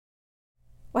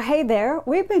Well, hey there.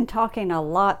 We've been talking a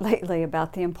lot lately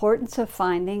about the importance of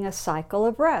finding a cycle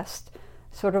of rest,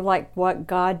 sort of like what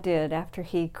God did after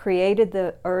He created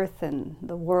the earth and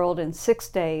the world in 6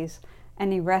 days,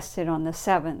 and He rested on the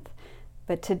seventh.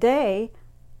 But today,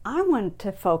 I want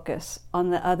to focus on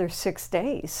the other 6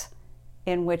 days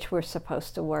in which we're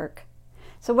supposed to work.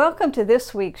 So welcome to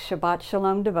this week's Shabbat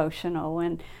Shalom devotional,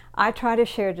 and I try to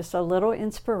share just a little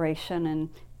inspiration and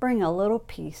bring a little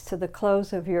peace to the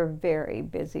close of your very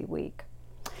busy week.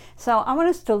 So I want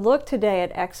us to look today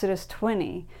at Exodus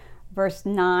 20, verse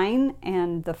 9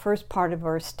 and the first part of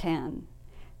verse 10.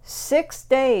 6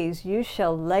 days you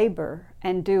shall labor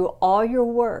and do all your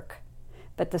work,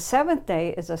 but the seventh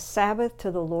day is a Sabbath to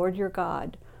the Lord your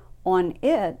God. On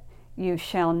it you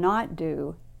shall not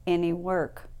do any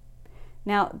work.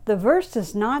 Now, the verse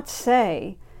does not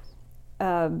say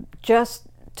just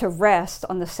to rest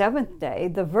on the seventh day.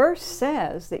 The verse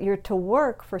says that you're to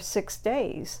work for 6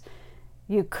 days.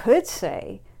 You could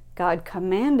say God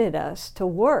commanded us to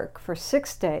work for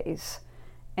 6 days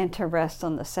and to rest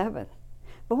on the seventh.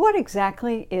 But what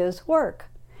exactly is work?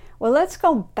 Well, let's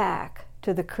go back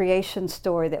to the creation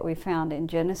story that we found in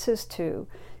Genesis 2,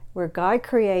 where God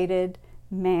created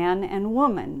man and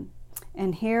woman.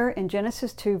 And here in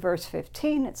Genesis 2, verse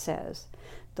 15, it says,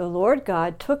 "The Lord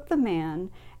God took the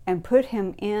man and put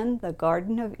him in the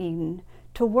Garden of Eden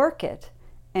to work it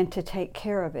and to take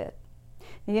care of it."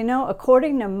 You know,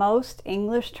 according to most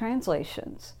English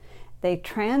translations, they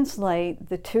translate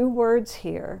the two words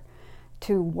here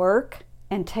to work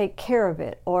and take care of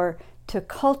it, or to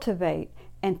cultivate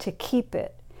and to keep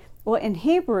it. Well, in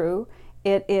Hebrew,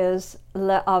 it is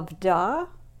le'avdah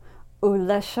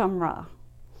u'leshamra.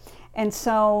 And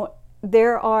so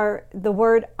there are the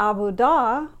word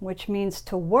avodah, which means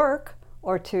to work,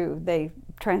 or they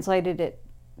translated it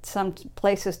some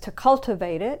places to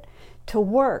cultivate it, to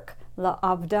work,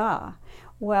 la'avdah.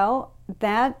 Well,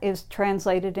 that is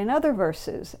translated in other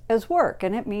verses as work,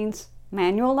 and it means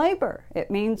manual labor.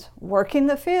 It means working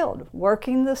the field,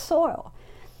 working the soil.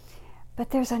 But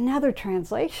there's another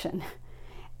translation,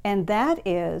 and that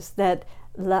is that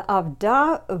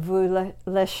la'avdah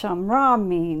v'leshamra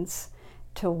means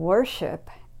to worship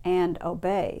and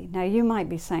obey. Now you might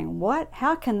be saying, what?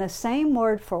 How can the same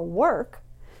word for work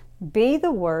be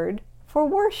the word for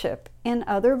worship in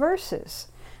other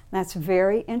verses? That's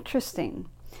very interesting.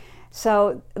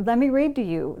 So let me read to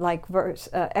you, like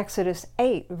Exodus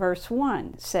 8, verse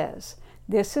 1 says,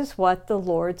 "This is what the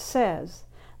Lord says,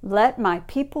 let my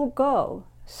people go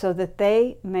so that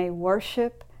they may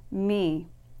worship me."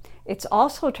 It's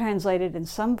also translated in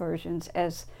some versions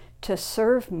as to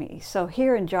serve me. So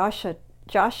here in Joshua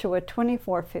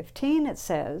 24:15 it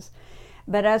says,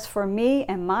 "But as for me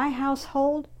and my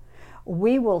household,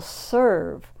 we will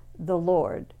serve the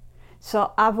Lord."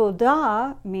 So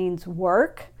avodah means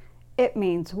work, it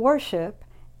means worship,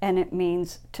 and it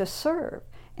means to serve.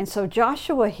 And so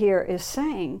Joshua here is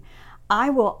saying, I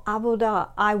will avodah,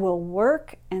 I will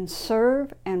work and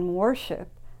serve and worship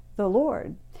the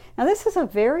Lord. Now this is a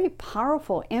very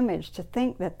powerful image, to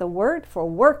think that the word for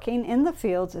working in the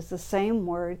fields is the same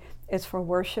word as for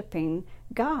worshiping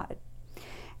God.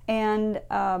 And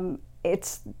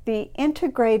it's the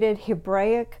integrated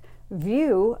Hebraic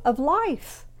view of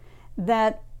life,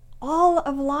 that all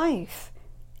of life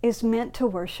is meant to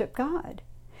worship God.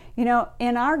 You know,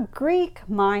 in our Greek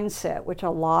mindset, which a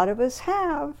lot of us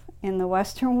have in the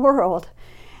Western world,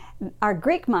 our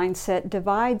Greek mindset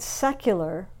divides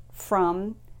secular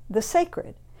from the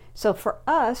sacred. So for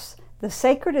us, the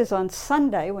sacred is on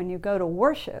Sunday when you go to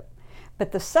worship,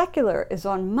 but the secular is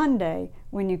on Monday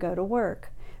when you go to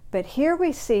work. But here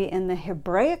we see in the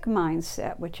Hebraic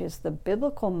mindset, which is the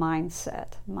biblical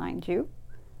mindset, mind you,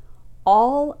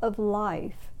 all of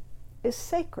life is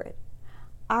sacred.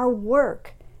 Our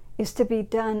work is to be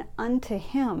done unto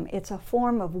Him. It's a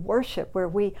form of worship where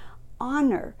we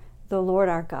honor the Lord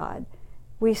our God.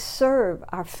 We serve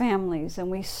our families,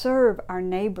 and we serve our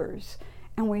neighbors,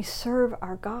 and we serve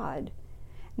our God.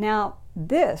 Now,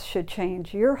 this should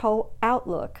change your whole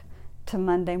outlook to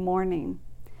Monday morning.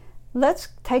 Let's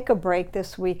take a break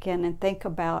this weekend and think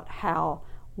about how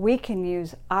we can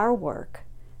use our work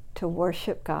to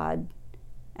worship God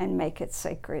and make it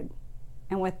sacred.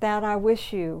 And with that, I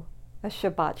wish you a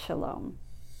Shabbat Shalom.